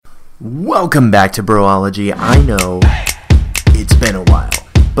Welcome back to Broology. I know it's been a while,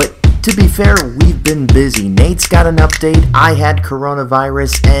 but to be fair, we've been busy. Nate's got an update, I had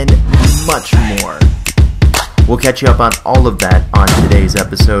coronavirus, and much more. We'll catch you up on all of that on today's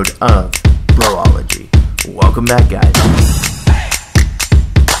episode of Broology. Welcome back, guys.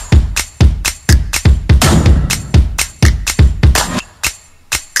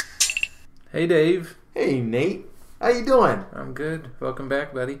 Hey, Dave. Hey, Nate. How you doing? I'm good. Welcome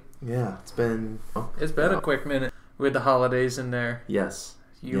back, buddy. Yeah, it's been... It's been a quick minute with the holidays in there. Yes.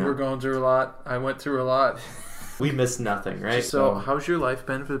 You were going through a lot. I went through a lot. We missed nothing, right? So, how's your life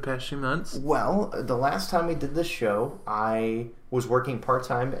been for the past few months? Well, the last time we did this show, I was working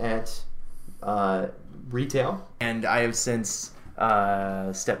part-time at retail, and I have since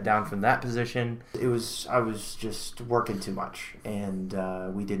stepped down from that position. I was just working too much, and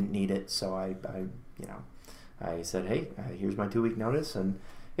we didn't need it, so I said, hey, here's my 2-week notice, and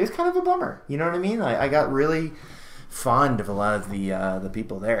it was kind of a bummer. You know what I mean? I got really fond of a lot of the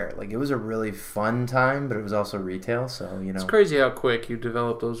people there. Like, it was a really fun time, but it was also retail, so, you know. It's crazy how quick you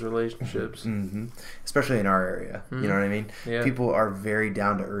develop those relationships. Mm-hmm. Especially in our area. Mm-hmm. You know what I mean? Yeah. People are very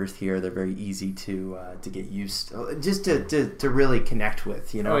down to earth here. They're very easy to get used to, just to really connect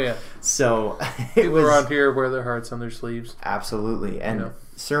with, you know? Oh, yeah. So, people around here wear their hearts on their sleeves. Absolutely. And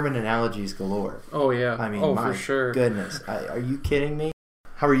sermon analogies galore. Oh, yeah. I mean, for sure. Goodness. Are you kidding me?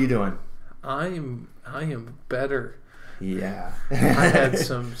 How are you doing? I am better. Yeah. I had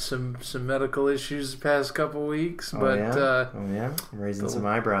some medical issues the past couple weeks, but I'm raising some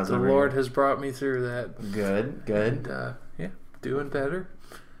eyebrows. The Lord has brought me through that. Good. And, doing better.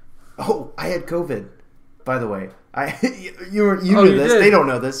 Oh, I had COVID. By the way, you knew this. Did. They don't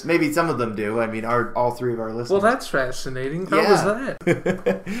know this. Maybe some of them do. I mean, all three of our listeners. Well, that's fascinating. How was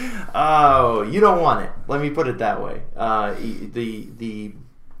that? Oh, you don't want it. Let me put it that way.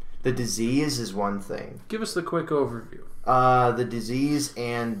 The disease is one thing. Give us the quick overview. The disease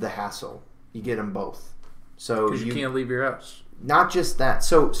and the hassle. You get them both. So because you can't leave your house. Not just that.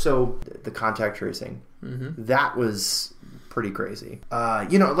 So the contact tracing. Mm-hmm. That was pretty crazy.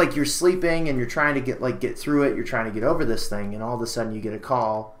 Like you're sleeping and you're trying to get through it. You're trying to get over this thing, and all of a sudden you get a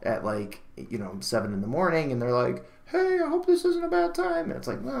call at 7 in the morning, and they're like, hey, I hope this isn't a bad time. And it's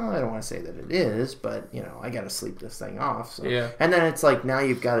like, well, I don't want to say that it is, but, I got to sleep this thing off. So. Yeah. And then it's like, now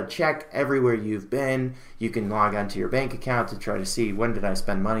you've got to check everywhere you've been. You can log onto your bank account to try to see when did I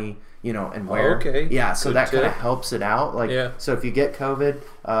spend money, and where. Oh, okay. Yeah, so that kind of helps it out. So if you get COVID,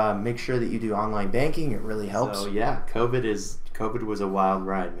 make sure that you do online banking. It really helps. So, yeah, COVID was a wild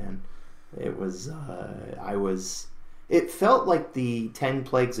ride, man. It was, it felt like the 10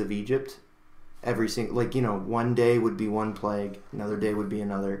 plagues of Egypt. Every single, one day would be one plague, another day would be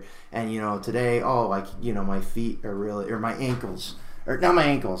another, and today, my feet are really, or my ankles, or not my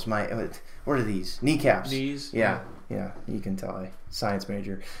ankles, what are these? Kneecaps. Knees. Yeah, you can tell I science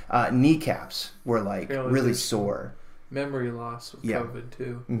major. Kneecaps were really sore. Memory loss with COVID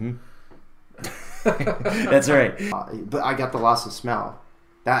too. Mm-hmm. That's right. But I got the loss of smell.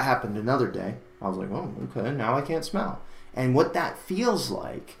 That happened another day. I was like, oh, okay, now I can't smell. And what that feels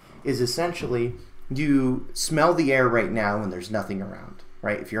like is essentially you smell the air right now when there's nothing around,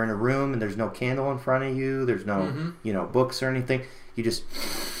 right? If you're in a room and there's no candle in front of you, there's no, books or anything, you just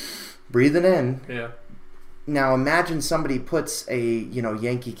breathe it in. Yeah. Now imagine somebody puts a,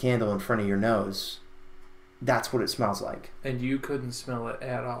 Yankee candle in front of your nose. That's what it smells like. And you couldn't smell it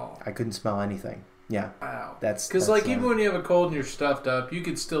at all. I couldn't smell anything. Yeah. Wow. Because even when you have a cold and you're stuffed up, you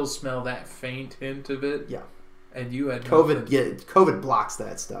could still smell that faint hint of it. Yeah. And you had COVID. Yeah, COVID blocks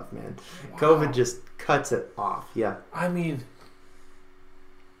that stuff, man. Wow. COVID just cuts it off. Yeah. I mean,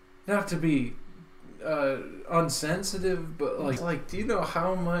 not to be unsensitive, but do you know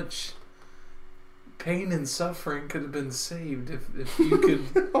how much pain and suffering could have been saved if you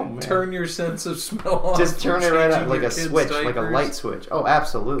could turn your sense of smell off? Just turn it right up like a switch, like a light switch. Oh,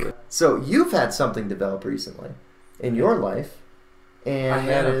 absolutely. So you've had something develop recently in your life. And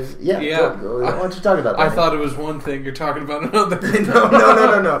that is, Why don't you talk about that? I thought it was one thing. You're talking about another thing.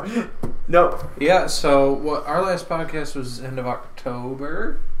 No. Yeah. So our last podcast was end of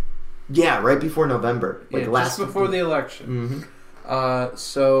October. Yeah, right before November. Just before the election. Mm-hmm.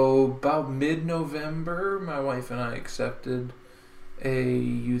 So about mid-November, my wife and I accepted a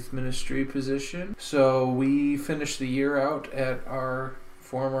youth ministry position. So we finished the year out at our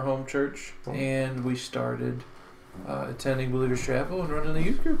former home church, and we started attending Believers Chapel and running the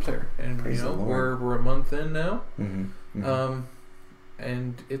youth group there. And we're a month in now. Mm-hmm. Mm-hmm.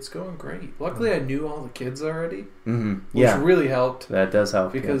 And it's going great. Luckily, I knew all the kids already, which really helped. That does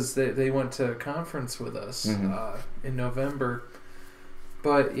help because they went to a conference with us in November,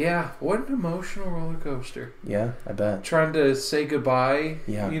 But yeah, what an emotional roller coaster. Yeah, I bet. Trying to say goodbye.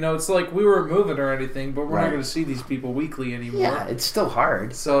 Yeah. You know, it's like we weren't moving or anything, but we're Right. not going to see these people weekly anymore. Yeah, it's still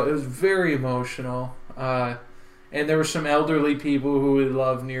hard. So it was very emotional. And there were some elderly people who we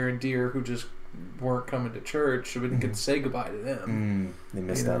love near and dear who just weren't coming to church, so we didn't get to say goodbye to them. They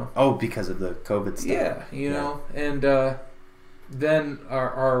missed You that. know? Oh, because of the COVID stuff. Yeah, you know. And then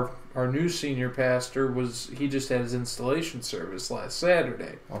our new senior pastor he just had his installation service last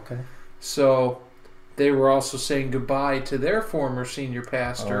Saturday. Okay. So they were also saying goodbye to their former senior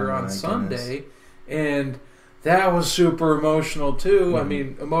pastor on Sunday. And that was super emotional too. I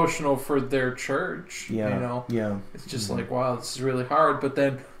mean, emotional for their church. Yeah. You know? Yeah. It's just like, wow, this is really hard. But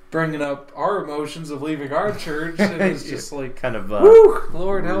then bringing up our emotions of leaving our church, it was just like, kind of woo,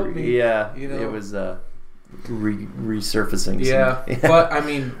 Lord help me. Yeah. You know? It was resurfacing. Yeah. But I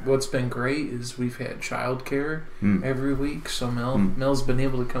mean, what's been great is we've had childcare every week. So Mel's been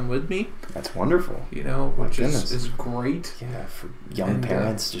able to come with me. That's wonderful. You know, which goodness. is great. Yeah, for young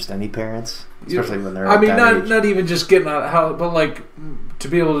parents, just any parents, especially when they're. I mean, that age. not even just getting out of the house, but like to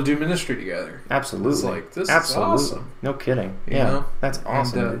be able to do ministry together. Absolutely. It's like, this Absolutely. is awesome. No kidding. You Yeah, know? that's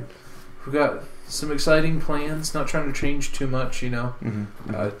awesome. And we've got some exciting plans. Not trying to change too much, you know.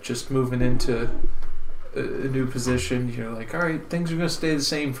 Just moving into a new position. You're like, all right, things are going to stay the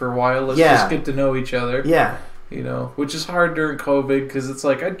same for a while. Let's just get to know each other. Yeah. You know, which is hard during COVID because it's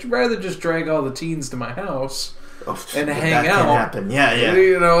like I'd rather just drag all the teens to my house and hang that out. Can happen. Yeah, yeah.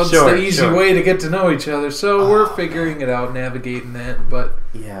 You know, it's the easy way to get to know each other. So we're figuring it out, navigating that. But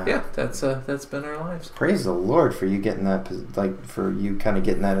yeah, that's been our lives. Praise the Lord for you getting that, like for you kind of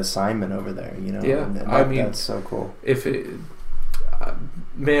getting that assignment over there. You know, yeah. I mean, that's so cool.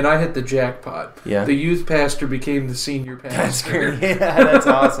 Man, I hit the jackpot. Yeah. The youth pastor became the senior pastor. Yeah, that's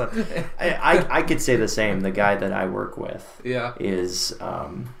awesome. I could say the same. The guy that I work with is,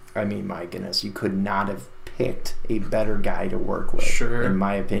 I mean, my goodness, you could not have picked a better guy to work with, in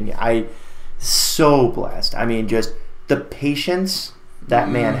my opinion. So blessed. I mean, just the patience that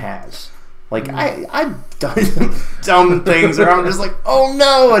man has. Like, I've done some dumb things where I'm just like, oh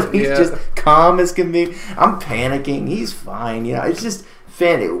no, and he's just calm as can be. I'm panicking. He's fine. You know, it's just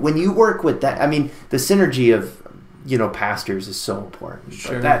when you work with that. I mean, the synergy of, you know, pastors is so important.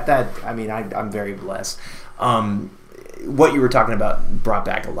 Sure. But I mean, I'm very blessed. What you were talking about brought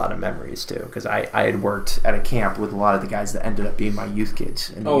back a lot of memories too, because I had worked at a camp with a lot of the guys that ended up being my youth kids.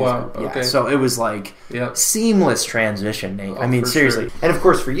 In the youth group. Okay. So it was like seamless transition, Nate. I mean, seriously. Sure. And of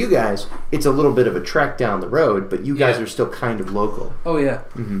course, for you guys, it's a little bit of a trek down the road, but you guys are still kind of local. Oh yeah.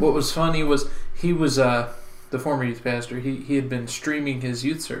 What was funny was he was the former youth pastor. He had been streaming his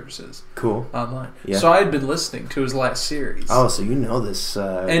youth services online. Yeah. So I had been listening to his last series. Oh, so you know this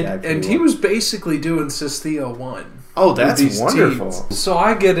guy and he was basically doing Sistea 1. Oh, that's wonderful. Teens. So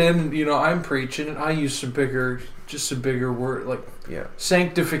I get in, you know, I'm preaching, and I use some bigger word like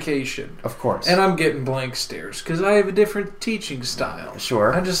sanctification. Of course. And I'm getting blank stares because I have a different teaching style.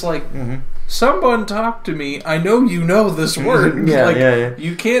 Sure. I'm just like, someone talk to me. I know you know this word.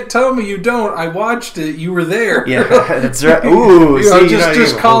 You can't tell me you don't. I watched it. You were there. Yeah, that's right. Ooh, you know,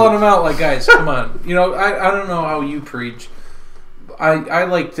 just calling them out like, guys, come on. You know, I don't know how you preach. I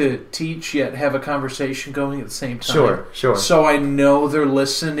like to teach yet have a conversation going at the same time. Sure. So I know they're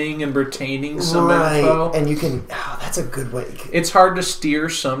listening and retaining some info. And you can, that's a good way. It's hard to steer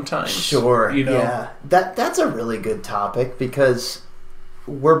sometimes. Sure. You know? Yeah. That's a really good topic because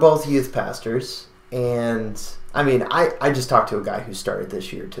we're both youth pastors. And I mean, I just talked to a guy who started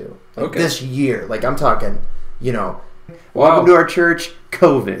this year too. Like this year. Like I'm talking, you know, welcome to our church,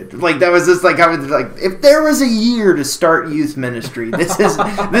 COVID. Like that was just like, I was like, if there was a year to start youth ministry,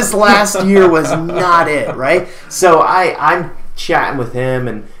 this last year was not it, right? So I'm chatting with him,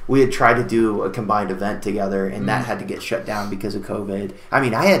 and we had tried to do a combined event together, and that had to get shut down because of COVID. I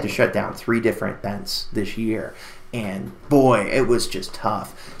mean, I had to shut down 3 different events this year, and boy, it was just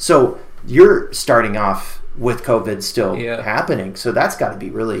tough. So you're starting off with COVID still happening, so that's got to be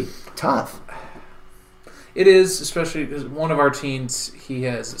really tough. It is, especially because one of our teens, he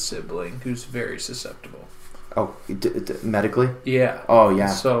has a sibling who's very susceptible. Oh, medically? Yeah. Oh, yeah.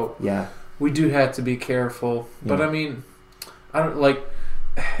 So we do have to be careful. But I mean, I don't like.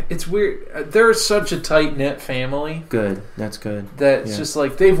 It's weird. They're such a tight knit family. Good. That's good. That it's just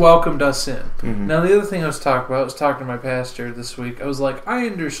like they've welcomed us in. Now the other thing I was talking to my pastor this week. I was like, I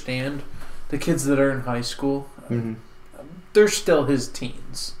understand the kids that are in high school. They're still his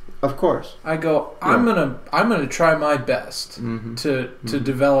teens. Of course. I go, I'm gonna try my best to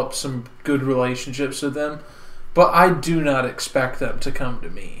develop some good relationships with them, but I do not expect them to come to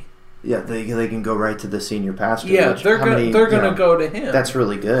me. Yeah, they can go right to the senior pastor. Yeah, they're gonna go to him. That's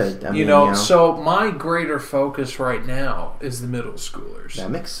really good. I mean, so my greater focus right now is the middle schoolers. That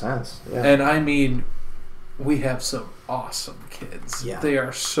makes sense. Yeah. And I mean, we have some awesome kids. Yeah. They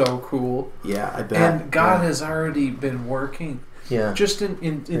are so cool. Yeah, I bet. And God has already been working. Yeah. Just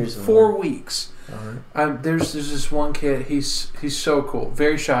in 4 weeks. All right. There's this one kid. He's so cool.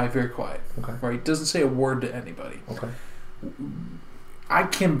 Very shy, very quiet. Okay. Right. Doesn't say a word to anybody. Okay. I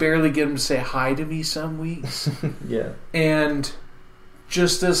can barely get him to say hi to me some weeks. Yeah. And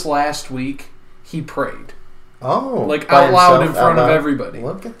just this last week, he prayed. Oh. Like out loud in front of everybody.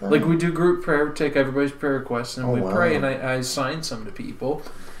 Look at that. Like we do group prayer, take everybody's prayer requests, and we pray. And I assigned some to people.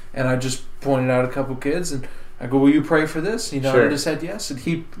 And I just pointed out a couple kids, and I go, "Will you pray for this?" He nodded his head yes. And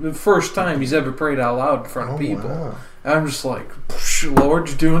the first time he's ever prayed out loud in front of people. Wow. I'm just like, Lord,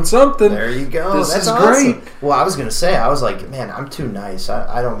 you're doing something. There you go. That's awesome. Great. Well, I was going to say, I was like, man, I'm too nice.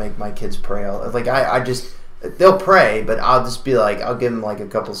 I don't make my kids pray. Like, I just, they'll pray, but I'll just be like, I'll give them like a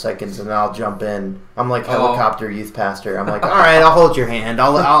couple seconds and then I'll jump in. I'm like helicopter youth pastor. I'm like, all right, I'll hold your hand.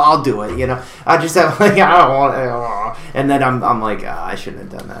 I'll do it. I just have like, I don't want it. And then I'm like, I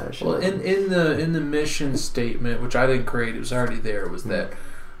shouldn't have done that. Well, in the mission statement, which I didn't create, it was already there, was that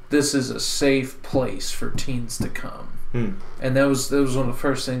this is a safe place for teens to come. And that was one of the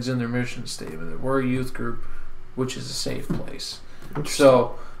first things in their mission statement, that we're a youth group which is a safe place.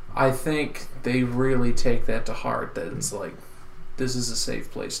 So I think they really take that to heart, that it's like, this is a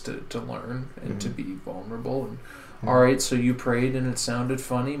safe place to learn and to be vulnerable. And all right, so you prayed and it sounded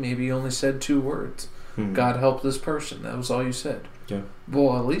funny, maybe you only said 2 words. God help this person. That was all you said. Yeah.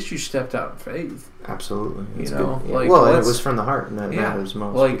 Well, at least you stepped out in faith. Absolutely. It's good. Yeah. Like, well, it was from the heart, and that matters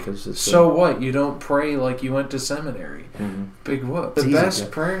most. Like, because it's what? You don't pray like you went to seminary. Big whoop. The best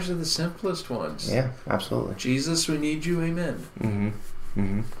prayers are the simplest ones. Yeah, absolutely. Jesus, we need you. Amen.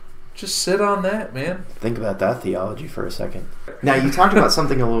 Just sit on that, man. Think about that theology for a second. Now, you talked about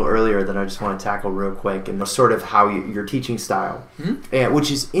something a little earlier that I just want to tackle real quick, and sort of how your teaching style,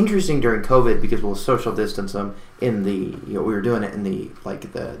 which is interesting during COVID because we'll social distance them in the, we were doing it in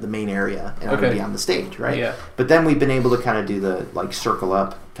the main area, and I would be on the stage, right? Yeah. But then we've been able to kind of do the circle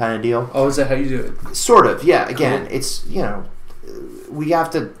up kind of deal. Oh, is that how you do it? Sort of, yeah. Again, it's we have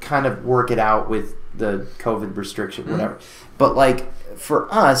to kind of work it out with the COVID restriction, whatever. But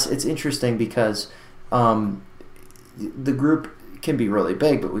for us, it's interesting because the group can be really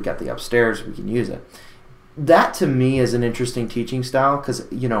big, but we got the upstairs, we can use it. That to me is an interesting teaching style because,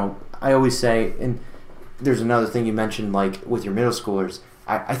 I always say, and there's another thing you mentioned, like with your middle schoolers,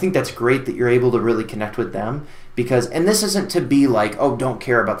 I think that's great that you're able to really connect with them because, and this isn't to be like, oh, don't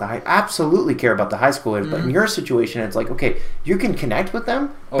care about absolutely care about the high schoolers, but in your situation, it's like, okay, you can connect with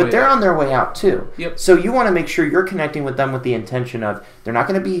them, but they're on their way out too. Yep. So you want to make sure you're connecting with them with the intention of they're not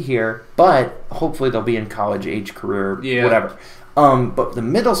going to be here, but hopefully they'll be in college age, career, whatever. But the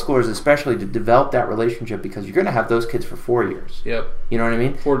middle schoolers, especially, to develop that relationship because you're going to have those kids for 4 years. Yep. You know what I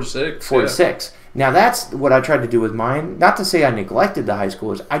mean? 4 to 6. 4 to 6. Now, that's what I tried to do with mine. Not to say I neglected the high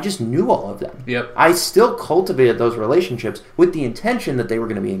schoolers. I just knew all of them. Yep. I still cultivated those relationships with the intention that they were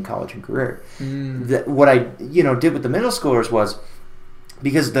going to be in college and career. What I did with the middle schoolers was,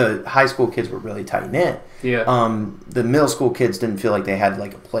 because the high school kids were really tight-knit, the middle school kids didn't feel like they had a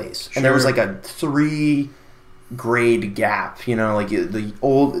place. Sure. And there was a 3-grade gap,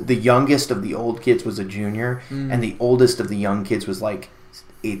 the youngest of the old kids was a junior, and the oldest of the young kids was 8th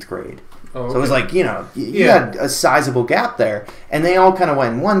grade. Oh, okay. So it was you had a sizable gap there, and they all kind of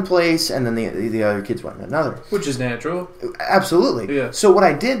went in one place, and then the other kids went in another. Which is natural. Absolutely. Yeah. So what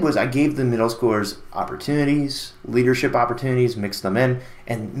I did was I gave the middle schoolers opportunities, leadership opportunities, mixed them in,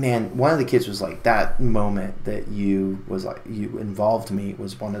 and man, one of the kids was that moment that you involved me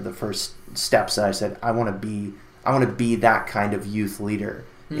was one of the first steps that I said, I want to be that kind of youth leader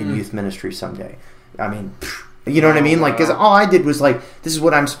in youth ministry someday. I mean, you know what I mean? Because all I did was this is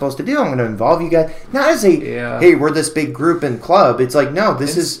what I'm supposed to do. I'm going to involve you guys. Not as hey, we're this big group and club. It's no,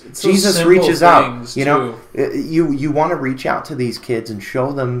 this is Jesus reaches out. You want to reach out to these kids and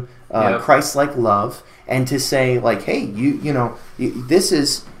show them Christ-like love, and to say hey, this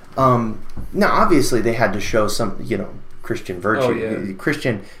is now obviously they had to show some Christian virtue,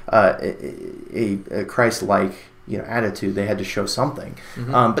 Christian a Christ-like attitude. They had to show something,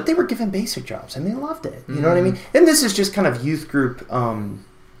 but they were given basic jobs and they loved it. You know what I mean? And this is just kind of youth group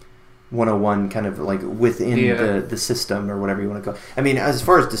 101, kind of within the system or whatever you want to go. I mean, as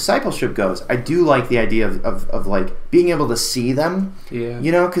far as discipleship goes, I do like the idea of being able to see them. Yeah.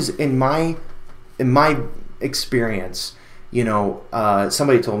 Because in my experience,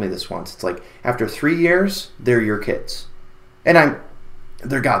 somebody told me this once. It's after 3 years, they're your kids, and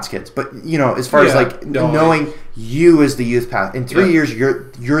they're God's kids. But as far as knowing you as the youth pastor, in 3 years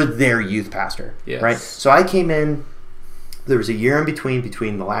you're their youth pastor, right? So I came in. There was a year in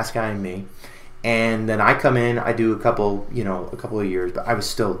between the last guy and me, and then I come in. I do a couple of years, but I was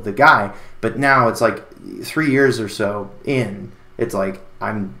still the guy. But now it's like 3 years or so in. It's like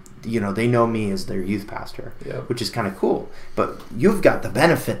I'm. They know me as their youth pastor, which is kind of cool. But you've got the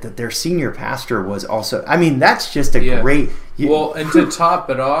benefit that their senior pastor was also. I mean, that's just a great. And to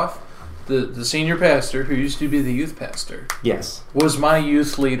top it off, the senior pastor, who used to be the youth pastor, was my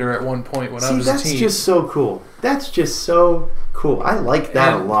youth leader at one point when I was a teen. That's just so cool. That's just so cool. I like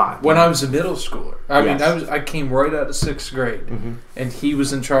that a lot. When I was a middle schooler, I came right out of 6th grade, and he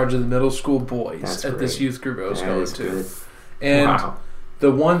was in charge of the middle school boys at this youth group I was going to. Good. And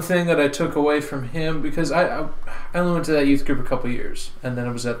the one thing that I took away from him, because I only went to that youth group a couple years, and then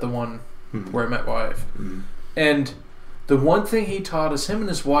I was at the one where I met my wife. And the one thing he taught us, him and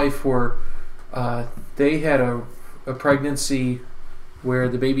his wife were, they had a pregnancy where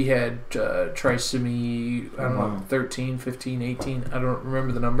the baby had trisomy, 13, 15, 18, I don't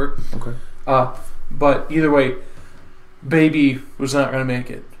remember the number. Okay. But either way, baby was not going to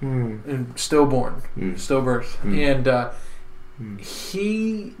make it. And stillborn, stillbirth. And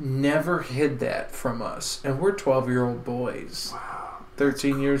he never hid that from us. And we're 12-year-old boys. Wow.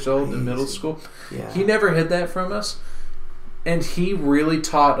 13 years old in middle school. Yeah. He never hid that from us. And he really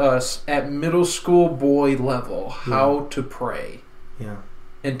taught us at middle school boy level how to pray. Yeah.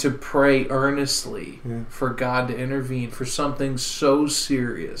 And to pray earnestly for God to intervene for something so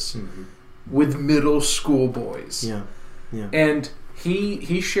serious with middle school boys. Yeah. Yeah. And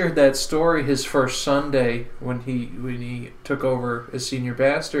he shared that story his first Sunday when he took over as senior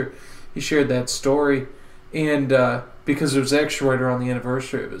pastor. He shared that story, and because it was actually right around the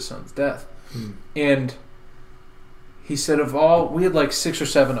anniversary of his son's death, and he said we had like 6 or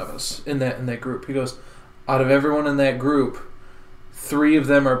 7 of us in that group. He goes, out of everyone in that group, 3 of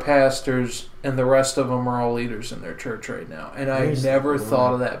them are pastors, and the rest of them are all leaders in their church right now. And I never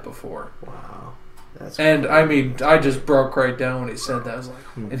thought of that before. Wow. And I mean, I just broke right down when he said that. I was like,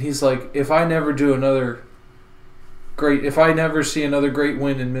 and he's like, if I never see another great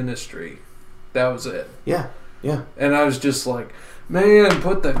win in ministry, that was it. Yeah, yeah. And I was just like, man,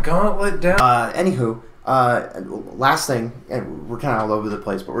 put the gauntlet down. Anywho, last thing, and we're kind of all over the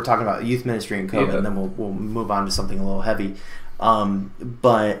place, but we're talking about youth ministry and COVID, and then we'll move on to something a little heavy.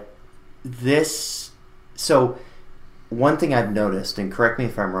 But so one thing I've noticed, and correct me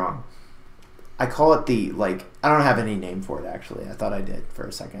if I'm wrong, I call it I don't have any name for it, actually. I thought I did for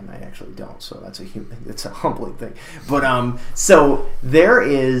a second. I actually don't, so it's a humbling thing. But so there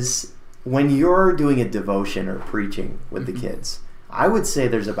is, when you're doing a devotion or preaching with the kids, I would say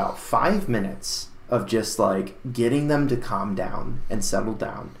there's about 5 minutes of just getting them to calm down and settle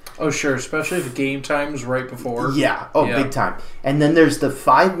down. Oh, sure, especially if game time's right before. Yeah, big time. And then there's the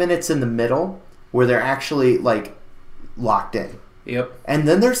 5 minutes in the middle where they're actually locked in. Yep. And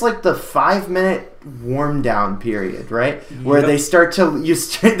then there's the 5-minute warm down period, right? Where they start to get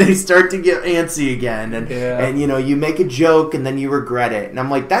antsy again, and you make a joke and then you regret it. And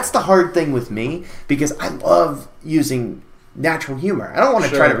I'm like, that's the hard thing with me, because I love using natural humor. I don't want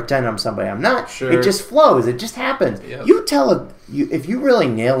to try to pretend I'm somebody I'm not. Sure. It just flows. It just happens. Yep. If you really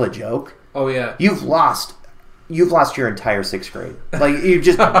nail a joke, you've lost your entire 6th grade. You've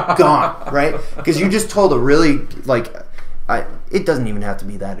just gone, right? Because you just told a really it doesn't even have to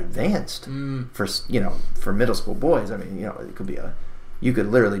be that advanced for middle school boys. I mean, it could be you could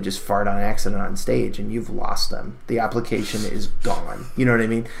literally just fart on accident on stage and you've lost them. The application is gone. You know what I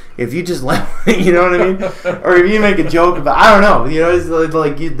mean? If you just you know what I mean? Or if you make a joke about, I don't know,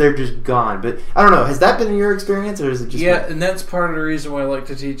 it's they're just gone. But I don't know. Has that been in your experience, or is it just and that's part of the reason why I like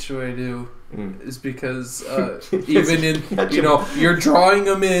to teach the way I do. Is because even in you're drawing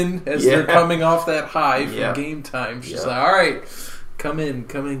them in as they're coming off that high from game time. She's like, all right, come in.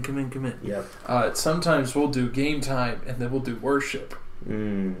 Yep. Sometimes we'll do game time and then we'll do worship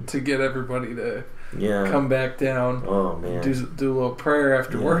to get everybody to come back down. Oh man, do a little prayer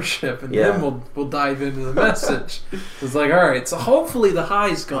after worship, and then we'll dive into the message. It's like, all right, so hopefully the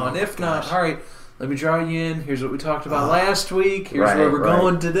high's gone. If not, all right. Let me draw you in. Here's what we talked about last week. Here's where we're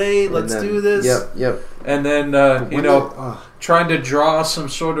going today. Let's do this. Yep. And then, trying to draw some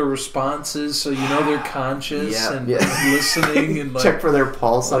sort of responses so they're conscious and listening. And check for their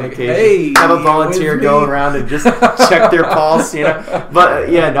pulse on occasion. Hey, have a volunteer go around and just check their pulse, But,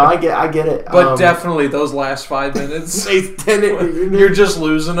 I get it. But definitely those last 5 minutes, you're just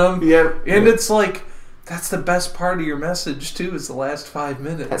losing them. Yep. And it's like... That's the best part of your message, too, is the last 5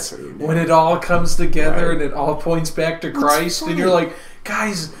 minutes. That's what you do. When it all comes together and it all points back to Christ. And you're like,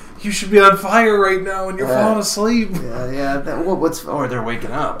 guys, you should be on fire right now and you're falling asleep. Yeah. Or they're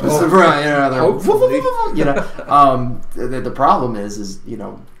waking up. Oh, Hopefully. The problem is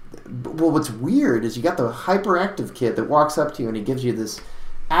what's weird is you got the hyperactive kid that walks up to you and he gives you this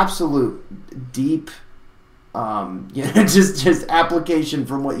absolute deep just application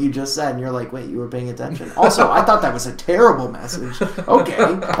from what you just said, and you're like, wait, you were paying attention. Also, I thought that was a terrible message. Okay,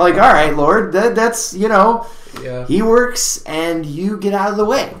 like, all right, Lord, that's He works and you get out of the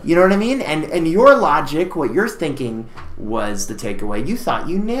way. You know what I mean? And your logic, what you're thinking was the takeaway. You thought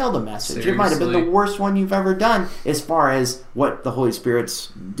you nailed the message. Seriously. It might have been the worst one you've ever done as far as what the Holy Spirit's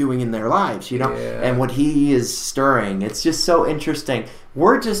doing in their lives, and what He is stirring. It's just so interesting.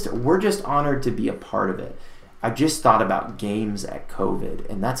 We're just honored to be a part of it. I just thought about games at COVID,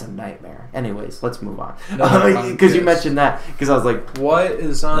 and that's a nightmare. Anyways, let's move on. Because you mentioned that, because I was like, what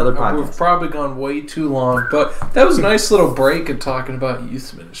is on? We've probably gone way too long, but that was a nice little break of talking about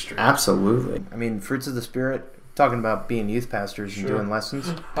youth ministry. Absolutely. I mean, fruits of the Spirit, talking about being youth pastors and doing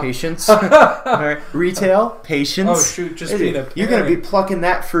lessons. Patience. Retail. Patience. Oh, shoot, just being a parent. You're going to be plucking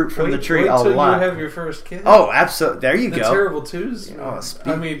that fruit from the tree a lot. Wait till you have your first kid. Oh, absolutely. There you go. The terrible twos.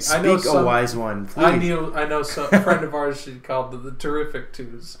 I know a wise one. Please. I know some friend of ours, she called it the terrific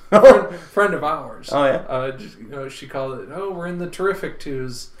twos. Friend of ours. Oh, yeah? She called it, we're in the terrific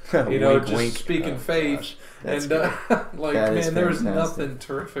twos. Wink, just wink. speaking faith. Gosh, and man, there was nothing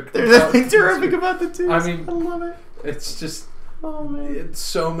terrific. There's nothing terrific about the twos. I mean, I love it. It's just, man.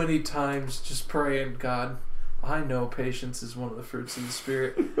 So many times just praying, God, I know patience is one of the fruits of the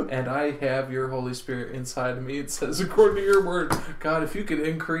Spirit, and I have your Holy Spirit inside of me. It says, according to your word, God, if you could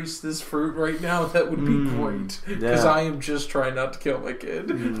increase this fruit right now, that would be great. Because I am just trying not to kill my kid.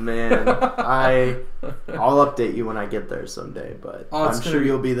 Man, I'll update you when I get there someday, but I'm sure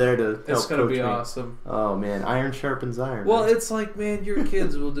you'll be there to help coach me. It's going to be awesome. Oh, man, iron sharpens iron. Well, it's like, man, your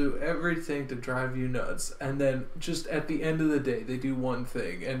kids will do everything to drive you nuts, and then just at the end of the day, they do one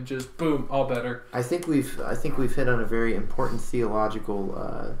thing, and just, boom, all better. I think we've hit on a very important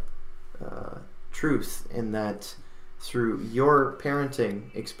theological truth in that through your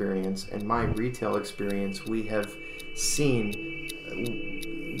parenting experience and my retail experience, we have seen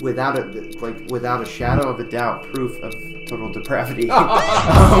without a shadow of a doubt proof of total depravity.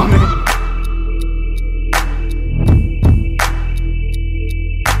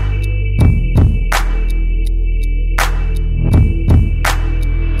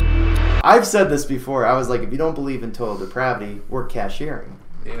 I've said this before. I was like, if you don't believe in total depravity, we're cashiering.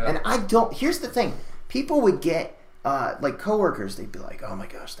 Yeah. And I don't. Here's the thing. People would get, like coworkers, they'd be like, oh my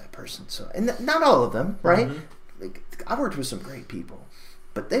gosh, that person. So, and not all of them, right? Mm-hmm. Like, I worked with some great people.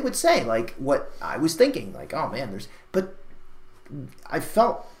 But they would say, like, what I was thinking. Like, oh man, but I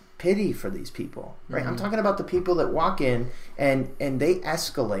felt pity for these people, right? Mm-hmm. I'm talking about the people that walk in and they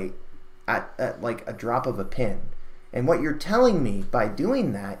escalate at like a drop of a pin. And what you're telling me by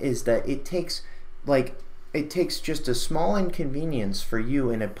doing that is that it takes just a small inconvenience for you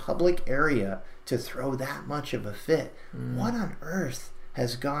in a public area to throw that much of a fit. What on earth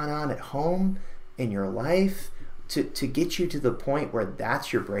has gone on at home in your life to get you to the point where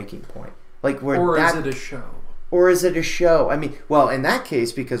that's your breaking point? Like, is it a show? Or is it a show? I mean, well, in that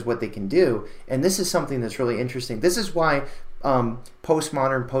case, because what they can do, and this is something that's really interesting. This is why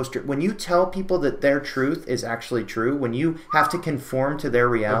postmodern, when you tell people that their truth is actually true, when you have to conform to their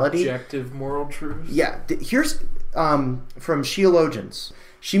reality, objective moral truth. Yeah, here's from Sheologians.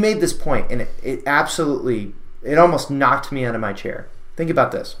 She made this point, and it almost knocked me out of my chair. Think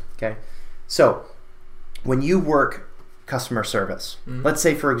about this, okay? So, when you work customer service, let's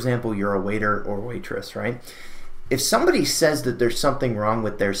say, for example, you're a waiter or waitress, right? If somebody says that there's something wrong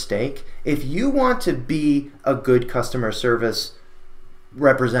with their steak, if you want to be a good customer service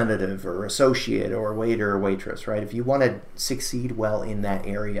representative or associate or waiter or waitress, right? If you want to succeed well in that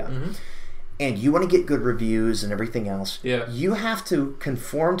area and you want to get good reviews and everything else, you have to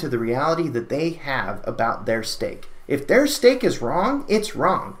conform to the reality that they have about their steak. If their steak is wrong, it's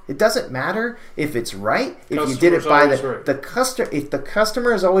wrong. It doesn't matter if it's right. If you did it by the customer, if the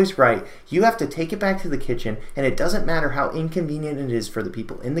customer is always right, you have to take it back to the kitchen, and it doesn't matter how inconvenient it is for the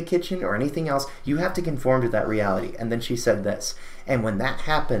people in the kitchen or anything else. You have to conform to that reality. And then she said this, and when that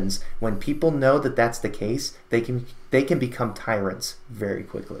happens, when people know that that's the case, they can become tyrants very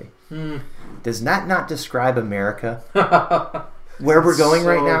quickly. Does that not describe America? Where we're going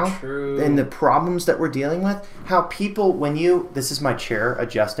right now, and the problems that we're dealing with, how people, this is my chair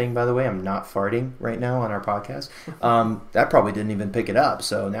adjusting, by the way, I'm not farting right now on our podcast. That probably didn't even pick it up,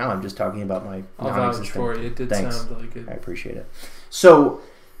 so now I'm just talking about my non-existent. I'll vouch for you. It did sound like it. I appreciate it. So,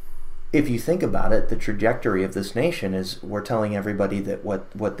 if you think about it, the trajectory of this nation is we're telling everybody that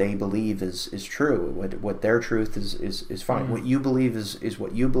what they believe is true. What their truth is fine. What you believe is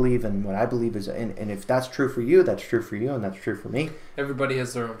what you believe, and what I believe is, and if that's true for you, that's true for you, and that's true for me. Everybody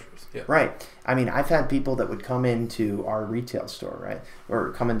has their own truth. Yeah. Right. I mean, I've had people that would come into our retail store, right,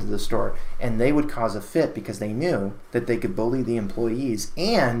 or come into the store, and they would cause a fit because they knew that they could bully the employees,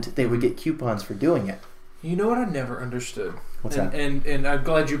 and they would get coupons for doing it. You know what I never understood? What's that? And I'm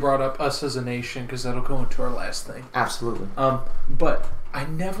glad you brought up us as a nation, because that'll go into our last thing. Absolutely. But I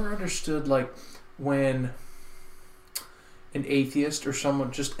never understood, like, when an atheist or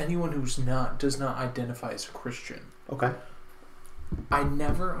someone, just anyone does not identify as a Christian. Okay. I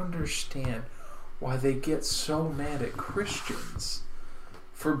never understand why they get so mad at Christians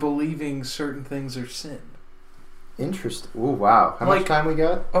for believing certain things are sin. Interesting. Ooh, wow. How much time we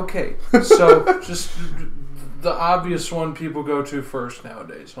got? Okay, so just the obvious one people go to first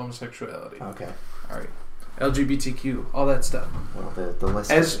nowadays: homosexuality. Okay. All right. LGBTQ, all that stuff. Well, the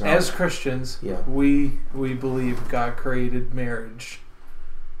list as Christians, yeah, we believe God created marriage,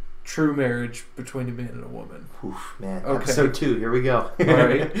 true marriage between a man and a woman. Oof, man. Okay. Episode 2. Here we go. All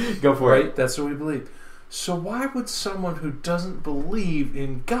right, go for it. Right, that's what we believe. So why would someone who doesn't believe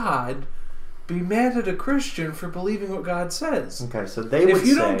in God be mad at a Christian for believing what God says? Okay, so they would say, if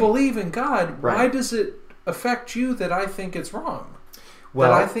you don't believe in God, right, why does it affect you that I think it's wrong?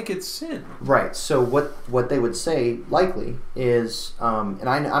 Well, that I think it's sin. Right. So what they would say likely is, and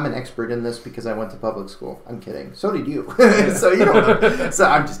I'm an expert in this because I went to public school. I'm kidding. So did you. So you don't know. So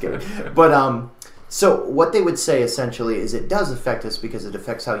I'm just kidding. But so what they would say essentially is it does affect us because it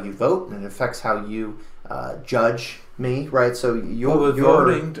affects how you vote and it affects how you judge me. Right. So your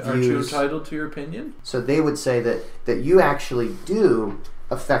voting, views, aren't you entitled to your opinion? So they would say that you actually do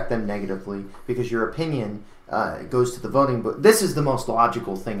affect them negatively because your opinion goes to the voting book. This is the most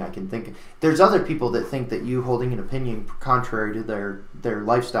logical thing I can think of. There's other people that think that you holding an opinion contrary to their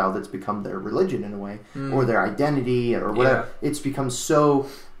lifestyle that's become their religion in a way, or their identity or whatever. Yeah. It's become so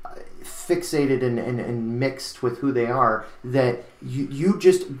fixated and mixed with who they are that you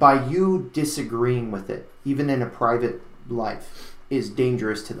just, by you disagreeing with it, even in a private life, is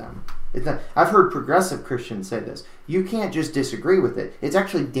dangerous to them. It's not, I've heard progressive Christians say this. You can't just disagree with it. It's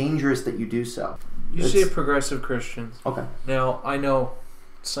actually dangerous that you do so. You say progressive Christians. Okay. Now, I know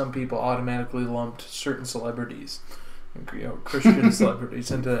some people automatically lumped certain celebrities, Christian celebrities,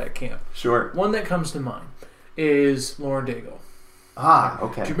 into that camp. Sure. One that comes to mind is Lauren Daigle. Ah,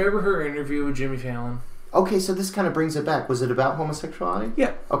 okay. Do you remember her interview with Jimmy Fallon? Okay, so this kind of brings it back. Was it about homosexuality?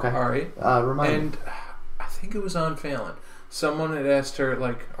 Yeah. Okay. All right. Remind me. And I think it was on Fallon. Someone had asked her,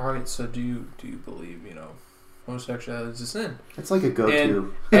 like, all right, so do you believe, homosexuality is a sin? It's like a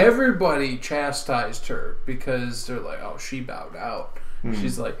go-to. And everybody chastised her because they're like, oh, she bowed out.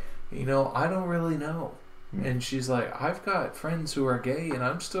 She's like, I don't really know. And she's like, I've got friends who are gay and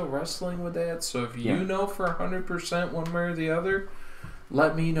I'm still wrestling with that. So if you know for 100% one way or the other,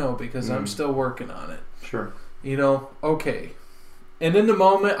 let me know because I'm still working on it. Sure. Okay. And in the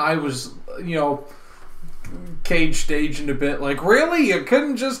moment I was, cage staging a bit, like, really? You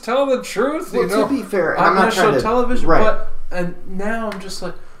couldn't just tell the truth? Well, to be fair, on I'm not national trying to, television, right. And now I'm just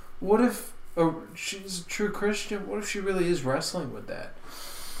like, what if she's a true Christian? What if she really is wrestling with that?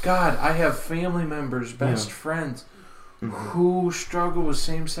 God, I have family members, best friends, who struggle with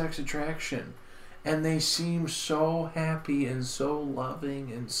same-sex attraction, and they seem so happy and so loving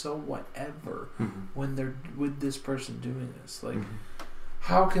and so whatever when they're with this person doing this. Like,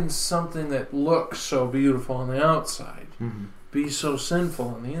 how can something that looks so beautiful on the outside be so sinful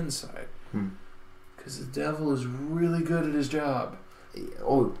on the inside? Because the devil is really good at his job.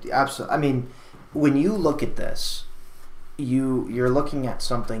 Oh, absolutely. I mean, when you look at this, you're looking at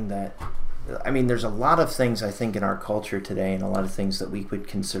something that, I mean, there's a lot of things I think in our culture today and a lot of things that we would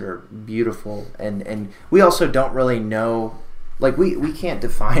consider beautiful, and we also don't really know, like, we can't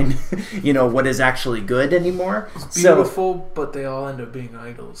define what is actually good anymore. It's beautiful, but they all end up being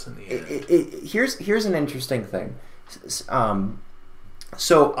idols in the end. Here's an interesting thing.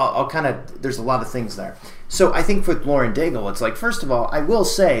 So I'll kind of, there's a lot of things there. So I think with Lauren Daigle, it's like, first of all, I will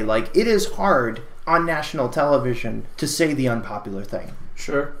say, like, it is hard on national television to say the unpopular thing.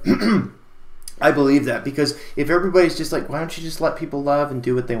 Sure. I believe that, because if everybody's just like, why don't you just let people love and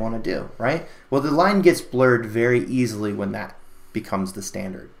do what they want to do, right? Well, the line gets blurred very easily when that becomes the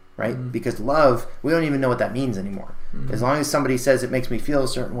standard, right? Because love, we don't even know what that means anymore. As long as somebody says it makes me feel a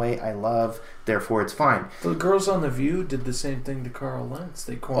certain way, I love, therefore it's fine. The girls on The View did the same thing to Carl Lentz.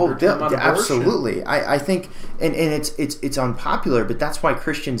 They cornered him on abortion. Absolutely. I think, and it's unpopular, but that's why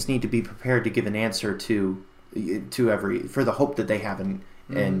Christians need to be prepared to give an answer to for the hope that they have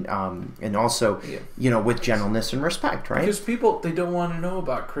and also, with gentleness and respect, right? Because people, they don't want to know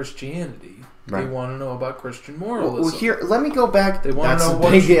about Christianity. Right. They want to know about Christian moralism. Well, here, let me go back. They want to know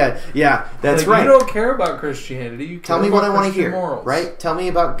what... that's right. You don't care about Christianity. You tell me what I want to hear. Morals. Right? Tell me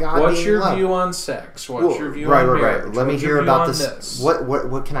about God What's being your love. view on sex? What's your view on marriage? Right. Let me hear about this.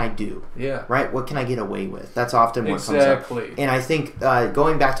 What can I do? Yeah. Right? What can I get away with? That's often what comes up. And I think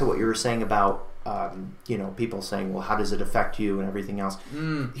going back to what you were saying about people saying, well, how does it affect you and everything else?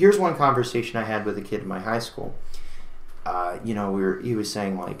 Here's one conversation I had with a kid in my high school. He was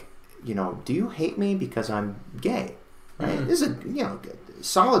saying, like, do you hate me because I'm gay? Right? This is a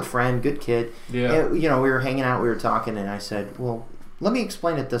solid friend, good kid. Yeah. We were hanging out, we were talking, and I said, well, let me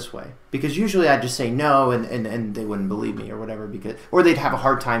explain it this way. Because usually I'd just say no, and they wouldn't believe me or whatever, or they'd have a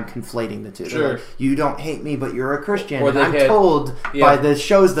hard time conflating the two. Sure. Like, you don't hate me, but you're a Christian. Or and I'm told by the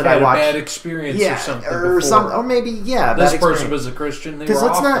shows that I watch. Bad experience or something. Or maybe this person was a Christian. They were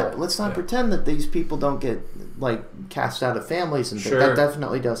awful. Let's not pretend that these people don't get cast out of families and things. That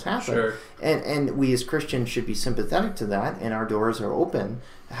definitely does happen. Sure. And we as Christians should be sympathetic to that, and our doors are open.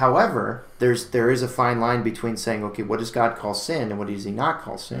 However, there is a fine line between saying, okay, what does God call sin and what does he not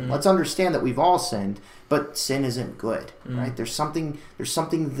call sin? Let's understand that we've all sinned, but sin isn't good, right? There's something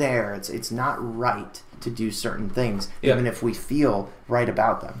there. It's not right to do certain things, even if we feel right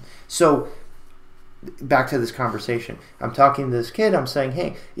about them. So back to this conversation. I'm talking to this kid. I'm saying,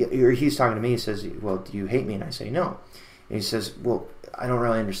 hey, he's talking to me. He says, well, do you hate me? And I say, no. And he says, well, I don't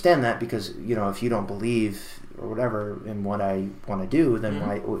really understand that because, if you don't believe or whatever in what I want to do, then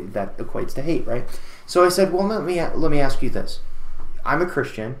why that equates to hate, right? So I said, well, let me ask you this. I'm a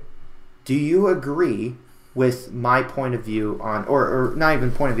Christian. Do you agree with my point of view on, or not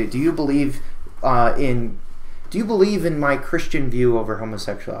even point of view, do you believe in my Christian view over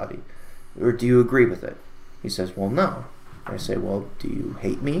homosexuality? Or do you agree with it? He says, well, no. I say, well, do you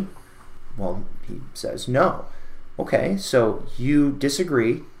hate me? Well, he says, no. Okay, so you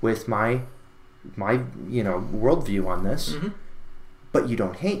disagree with my worldview on this, but you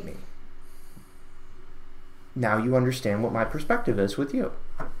don't hate me. Now you understand what my perspective is with you.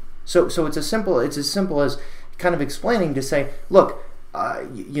 So it's as simple as kind of explaining to say, look,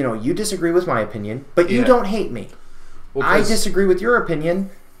 you disagree with my opinion, but you don't hate me. Well, I disagree with your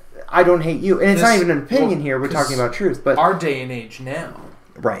opinion. I don't hate you. And it's not even an opinion here. We're talking about truth. But our day and age now.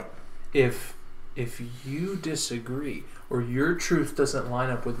 Right. If you disagree or your truth doesn't line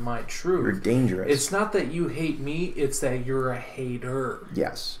up with my truth, you're dangerous. It's not that you hate me, it's that you're a hater.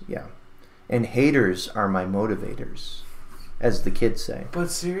 Yes, yeah. And haters are my motivators, as the kids say. But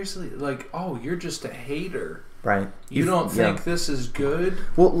seriously, you're just a hater. Right. You don't think this is good?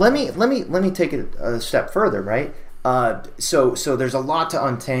 Well, let me take it a step further, right? So there's a lot to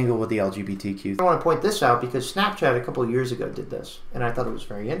untangle with the LGBTQ. I want to point this out because Snapchat a couple of years ago did this, and I thought it was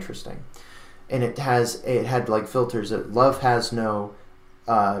very interesting. And it had like filters that love has no,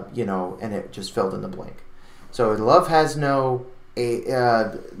 and it just filled in the blank. So love has no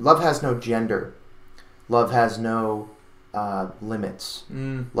gender, love has no limits,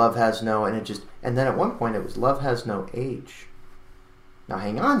 love has no, and then at one point it was love has no age. Now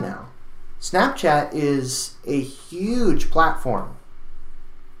hang on now. Snapchat is a huge platform.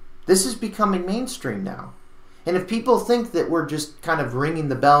 This is becoming mainstream now. And if people think that we're just kind of ringing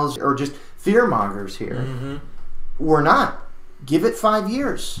the bells or just fear-mongers here, we're not. Give it 5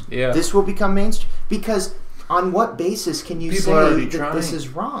 years. Yeah. This will become mainstream. Because on what basis can you say that this is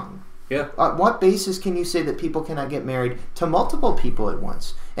wrong? Yeah. On what basis can you say that people cannot get married to multiple people at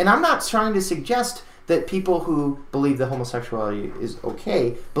once? And I'm not trying to suggest that people who believe that homosexuality is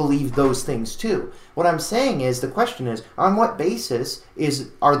okay believe those things too. What I'm saying is, the question is, on what basis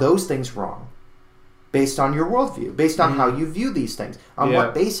are those things wrong? Based on your worldview, based on how you view these things. On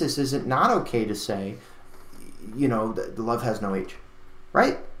what basis is it not okay to say, that love has no age?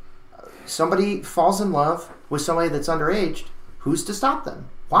 Right? Somebody falls in love with somebody that's underage, who's to stop them?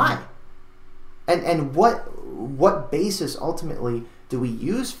 Why? And what basis ultimately do we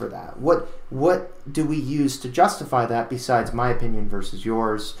use for that? What do we use to justify that besides my opinion versus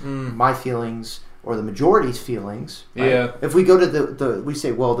yours, my feelings, or the majority's feelings? Right? Yeah. If we go to we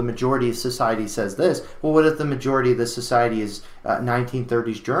say, well, the majority of society says this. Well, what if the majority of the society is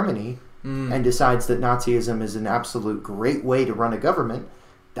 1930s Germany and decides that Nazism is an absolute great way to run a government?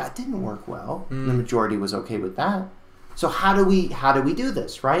 That didn't work well. The majority was okay with that. So how do we do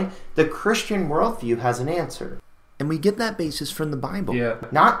this, right? The Christian worldview has an answer. And we get that basis from the Bible. Yeah.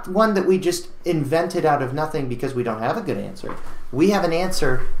 Not one that we just invented out of nothing because we don't have a good answer. We have an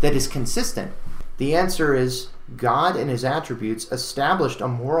answer that is consistent. The answer is God and his attributes established a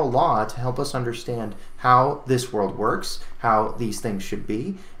moral law to help us understand how this world works, how these things should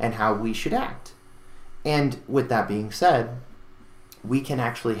be, and how we should act. And with that being said, we can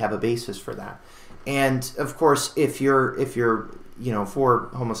actually have a basis for that. And of course, if you're for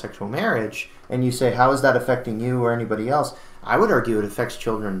homosexual marriage and you say, how is that affecting you or anybody else? I would argue it affects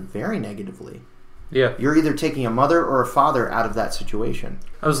children very negatively. Yeah. You're either taking a mother or a father out of that situation.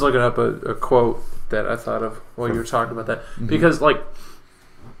 I was looking up a quote that I thought of while you were talking about that. Because, like,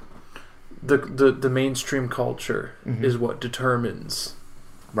 the mainstream culture is what determines.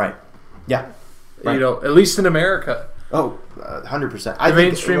 Right. Yeah. Right. You know, at least in America. Oh, 100%. The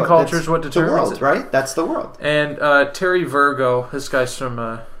mainstream culture is what determines the world, it. Right? That's the world. And Terry Virgo, this guy's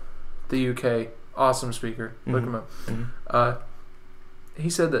from the UK, awesome speaker. Look him up. He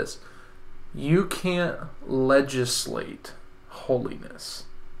said this: you can't legislate holiness.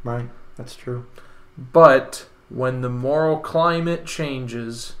 Right. That's true. But when the moral climate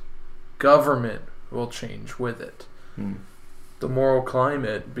changes, government will change with it. The moral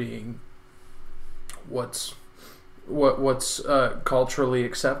climate being what's culturally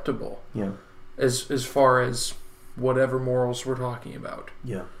acceptable. Yeah. As far as whatever morals we're talking about.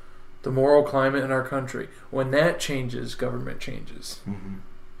 Yeah. The moral climate in our country. When that changes, government changes.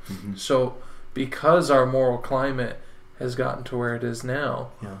 So because our moral climate has gotten to where it is now,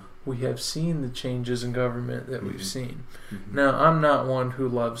 we have seen the changes in government that we've seen. Now, I'm not one who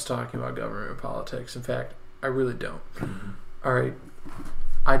loves talking about government politics. In fact, I really don't. All right.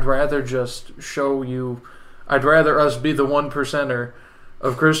 I'd rather just show you... I'd rather us be the 1%er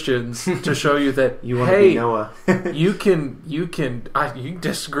of Christians to show you that you want to be Noah. you can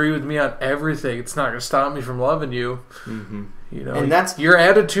disagree with me on everything. It's not going to stop me from loving you. You know, and that's your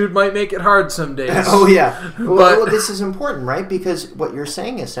attitude might make it hard some days. Oh yeah, well, this is important, right? Because what you're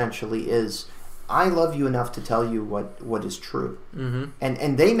saying essentially is, I love you enough to tell you what is true,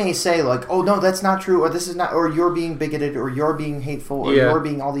 and they may say like, oh no, that's not true, or this is not, or you're being bigoted, or you're being hateful, or you're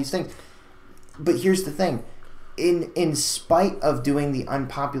being all these things. But here's the thing. In spite of doing the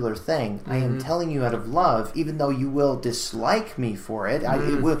unpopular thing, I am telling you out of love, even though you will dislike me for it.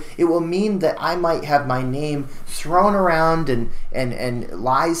 It will mean that I might have my name thrown around and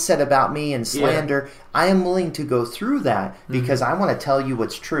lies said about me and slander. I am willing to go through that because I want to tell you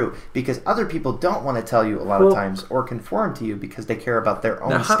what's true. Because other people don't want to tell you a lot of times or conform to you because they care about their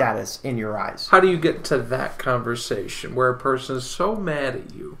own status in your eyes. How do you get to that conversation where a person is so mad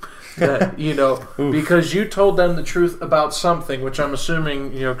at you that, you know, because you told them the truth about something, which I'm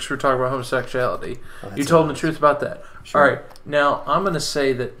assuming, you know, because we're talking about homosexuality, you told them the truth about that. Sure. All right, now I'm going to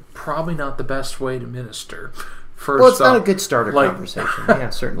say that probably not the best way to minister. First well, it's not a good starter conversation. Yeah,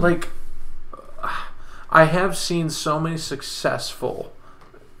 certainly. Like, I have seen so many successful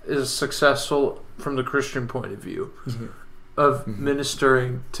from the Christian point of view of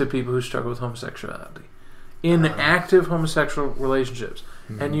ministering to people who struggle with homosexuality in active homosexual relationships.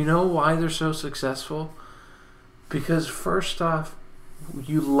 And you know why they're so successful? Because first off,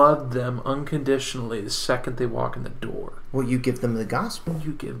 you love them unconditionally the second they walk in the door. Well, you give them the gospel.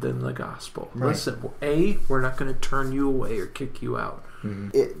 You give them the gospel. Right. Listen, we're not going to turn you away or kick you out.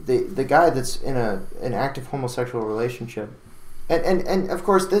 The guy that's in an active homosexual relationship, and of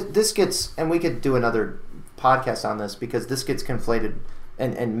course this gets, and we could do another podcast on this because this gets conflated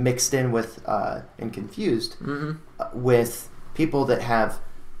and mixed in with and confused with people that have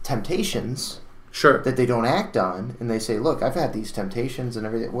temptations that they don't act on, and they say, look, I've had these temptations and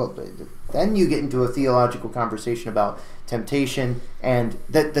everything. Well, then you get into a theological conversation about temptation and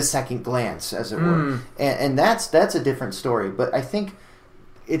the second glance, as it were, and that's a different story. But I think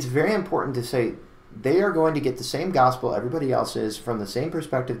it's very important to say they are going to get the same gospel everybody else is from the same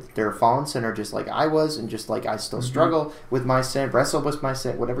perspective. They're a fallen sinner just like I was, and just like I still struggle with my sin, wrestle with my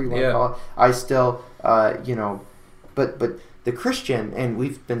sin, whatever you want to call it. I still, but the Christian, and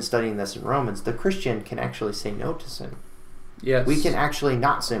we've been studying this in Romans, the Christian can actually say no to sin. Yes. We can actually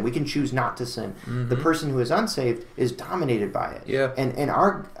not sin. We can choose not to sin. The person who is unsaved is dominated by it. Yeah. And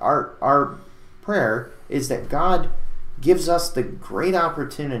our prayer is that God gives us the great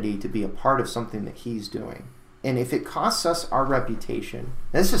opportunity to be a part of something that He's doing. And if it costs us our reputation,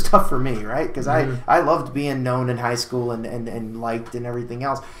 this is tough for me, right? Because I loved being known in high school and liked and everything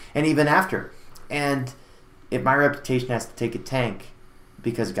else, and even after. And if my reputation has to take a tank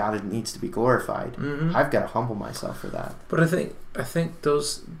because God needs to be glorified, I've got to humble myself for that. But I think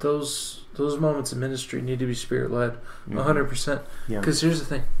those moments of ministry need to be Spirit led, 100%. Because here's the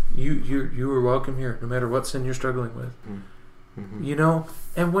thing: you are welcome here, no matter what sin you're struggling with. You know,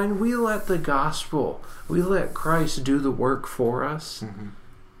 and when we let the gospel, we let Christ do the work for us,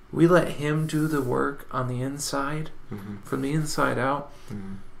 we let Him do the work on the inside, from the inside out,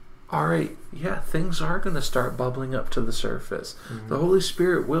 all right, yeah, things are going to start bubbling up to the surface. The Holy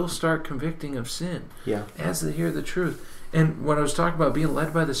Spirit will start convicting of sin as they hear the truth. And when I was talking about being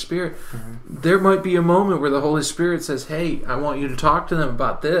led by the Spirit, there might be a moment where the Holy Spirit says, hey, I want you to talk to them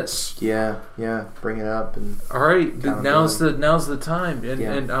about this. Yeah, bring it up. And all right, now's the time.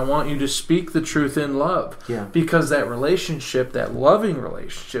 And I want you to speak the truth in love. Yeah. Because that relationship, that loving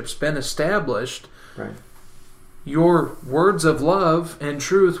relationship's been established. Right. Your words of love and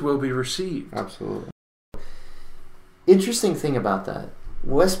truth will be received. Absolutely. Interesting thing about that,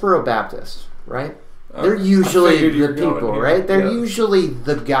 Westboro Baptist, right? They're usually the people, right? They're usually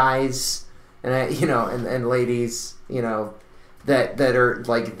the guys and ladies, that are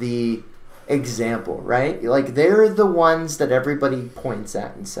like the example, right? Like they're the ones that everybody points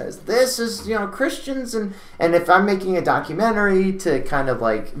at and says, this is, Christians, and if I'm making a documentary to kind of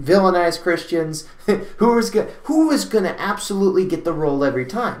like villainize Christians, who is going to absolutely get the role every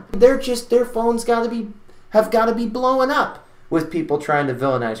time? Their phones have got to be blowing up with people trying to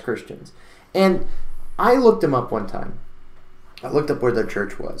villainize Christians. And I looked them up one time. I looked up where their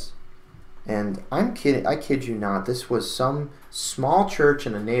church was. And I kid you not, this was some small church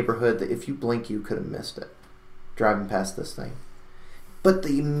in a neighborhood that if you blink, you could have missed it, driving past this thing. But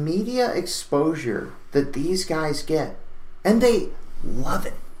the media exposure that these guys get, and they love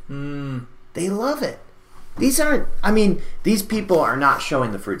it. They love it. These people are not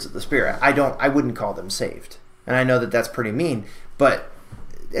showing the fruits of the Spirit. I wouldn't call them saved. And I know that that's pretty mean, but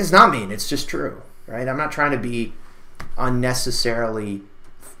it's not mean, it's just true. Right? I'm not trying to be unnecessarily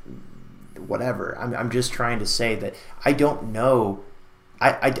whatever. I'm just trying to say that I don't know.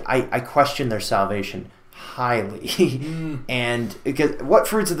 I question their salvation highly. And because what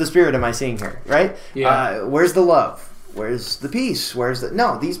fruits of the Spirit am I seeing here? Right? Yeah. Where's the love? Where's the peace?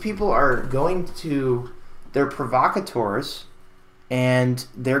 No, these people are they're provocateurs, and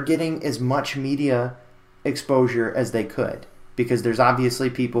they're getting as much media exposure as they could, because there's obviously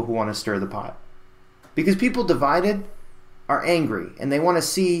people who want to stir the pot. Because people divided are angry, and they want to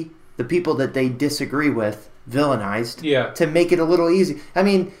see the people that they disagree with villainized to make it a little easy. I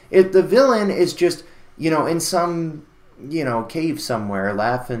mean, if the villain is just, in some, cave somewhere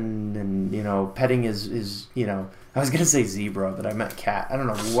laughing and, petting his I was going to say zebra, but I meant cat. I don't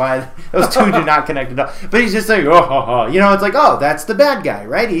know why. Those two do not connect at all. But he's just like, it's like, oh, that's the bad guy,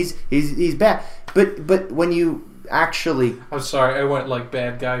 right? He's bad. But when you actually... I'm sorry, I went like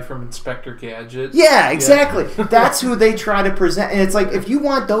bad guy from Inspector Gadget. Yeah, exactly. That's who they try to present. And it's like, if you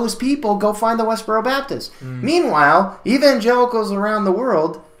want those people, go find the Westboro Baptist. Meanwhile, evangelicals around the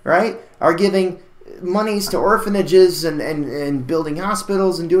world, right, are giving monies to orphanages and building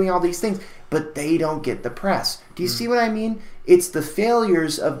hospitals and doing all these things, but they don't get the press. Do you see what I mean? It's the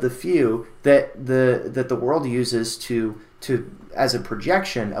failures of the few that the world uses to as a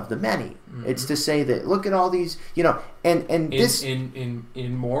projection of the many. It's to say that, look at all these, and this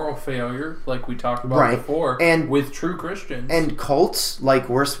in moral failure, like we talked about before, and with true Christians and cults like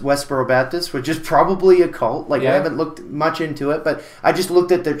Westboro Baptist, which is probably a cult. Like I haven't looked much into it, but I just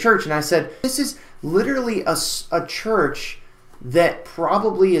looked at their church and I said, this is literally a church that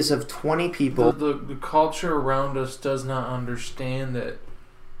probably is of 20 people. The culture around us does not understand that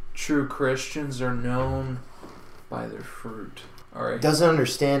true Christians are known by their fruit. All right. Doesn't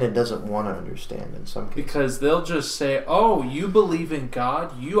understand and doesn't want to understand in some cases. Because they'll just say, oh, you believe in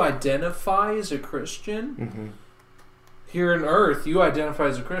God? You identify as a Christian? Here on earth, you identify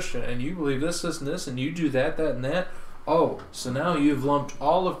as a Christian, and you believe this, and this, and you do that, and that. Oh, so now you've lumped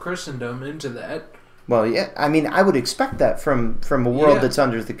all of Christendom into that. Well, yeah. I mean, I would expect that from a world that's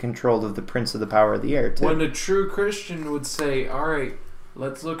under the control of the prince of the power of the air, too. When a true Christian would say, all right,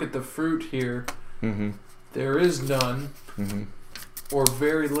 let's look at the fruit here. There is none, or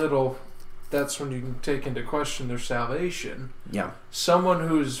very little. That's when you can take into question their salvation. Yeah. Someone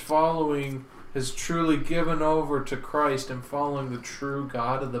who's following, has truly given over to Christ and following the true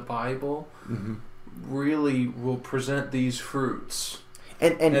God of the Bible, really will present these fruits.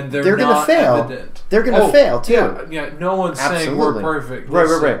 And they're going to fail. Evident. They're going to fail, too. Yeah, no one's saying we're perfect.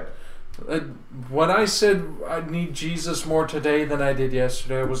 Right. When I said I need Jesus more today than I did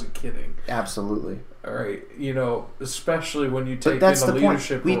yesterday, I wasn't kidding. Absolutely. All right, especially when you take in a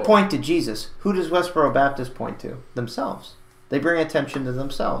leadership role. We point to Jesus. Who does Westboro Baptist point to? Themselves. They bring attention to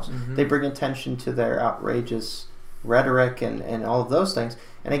themselves. They bring attention to their outrageous rhetoric and all of those things.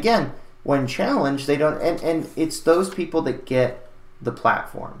 And again, when challenged, they don't... And it's those people that get the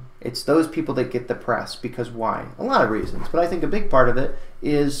platform. It's those people that get the press. Because why? A lot of reasons. But I think a big part of it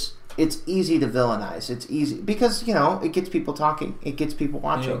is it's easy to villainize. It's easy because, it gets people talking. It gets people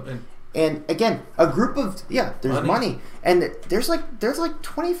watching. Yeah, and again, a group of, there's money. And there's like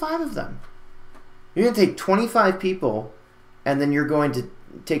 25 of them. You're going to take 25 people and then you're going to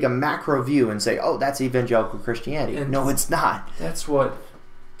take a macro view and say, oh, that's evangelical Christianity. And no, it's not. That's what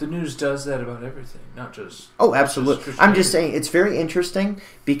the news does, that about everything, not just... Oh, absolutely. I'm just saying it's very interesting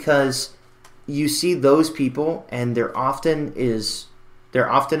because you see those people and they're often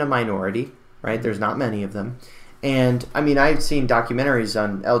a minority, right? There's not many of them. And, I mean, I've seen documentaries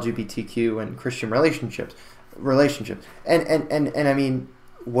on LGBTQ and Christian relationships. And I mean,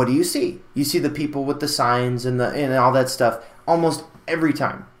 what do you see? You see the people with the signs and all that stuff almost every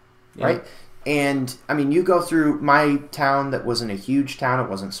time, right? And, I mean, you go through my town that wasn't a huge town. It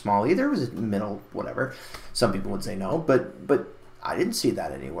wasn't small either. It was a middle, whatever. Some people would say no, but I didn't see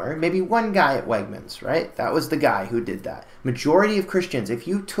that anywhere. Maybe one guy at Wegmans, right? That was the guy who did that. Majority of Christians, if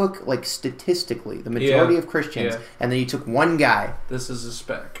you took, like, statistically, the majority of Christians, and then you took one guy. This is a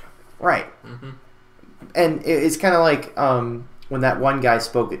spec. Right. Mm-hmm. And it's kind of like when that one guy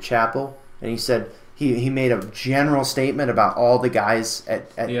spoke at chapel, and he said... He made a general statement about all the guys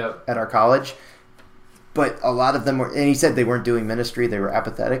at our college, but a lot of them were, and he said they weren't doing ministry, they were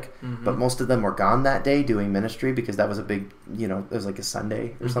apathetic, but most of them were gone that day doing ministry because that was a big, it was like a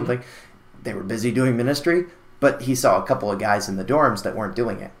Sunday or something. They were busy doing ministry, but he saw a couple of guys in the dorms that weren't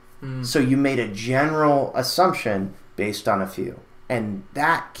doing it. So you made a general assumption based on a few, and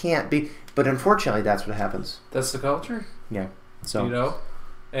that can't be, but unfortunately that's what happens. That's the culture. Yeah. So,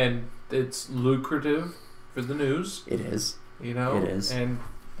 and it's lucrative for the news. It is. It is. And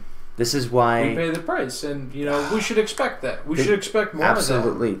this is why we pay the price. And, we should expect that. We should expect more of that.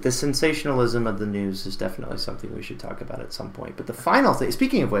 Absolutely. The sensationalism of the news is definitely something we should talk about at some point. But the final thing,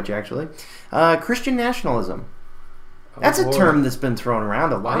 speaking of which, actually, Christian nationalism. That's a term that's been thrown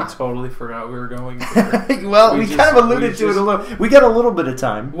around a lot. I totally forgot we were going there. Well, we kind of alluded to it a little. We got a little bit of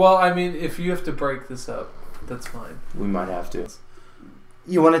time. Well, I mean, if you have to break this up, that's fine. We might have to.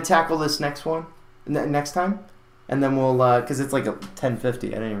 You want to tackle this next one next time, and then we'll because it's like a 10:50. I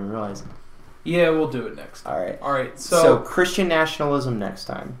didn't even realize. Yeah, we'll do it next time. All right. So Christian nationalism next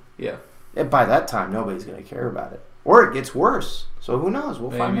time. Yeah. And by that time, nobody's going to care about it, or it gets worse. So who knows?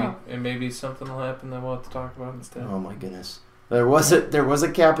 We'll find out. And maybe something will happen that we'll have to talk about instead. Oh my goodness! There was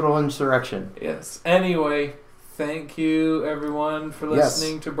a capital insurrection. Yes. Anyway. Thank you, everyone, for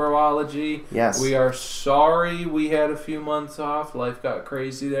listening to Broology. Yes. We are sorry we had a few months off. Life got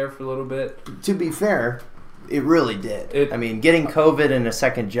crazy there for a little bit. To be fair, it really did. I mean, getting COVID and a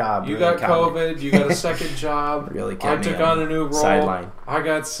second job. You got COVID. You got a second job. Really I took on a new role. Sideline. I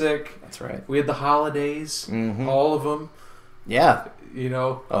got sick. That's right. We had the holidays. All of them. Yeah.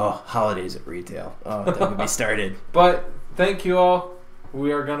 Oh, holidays at retail. Oh, don't get me started. But thank you all.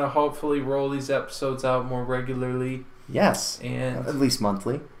 We are going to hopefully roll these episodes out more regularly. Yes. And at least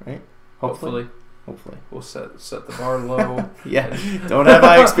monthly, right? Hopefully. We'll set the bar low. Yeah. Don't have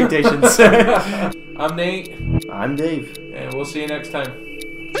high expectations. I'm Nate. I'm Dave. And we'll see you next time.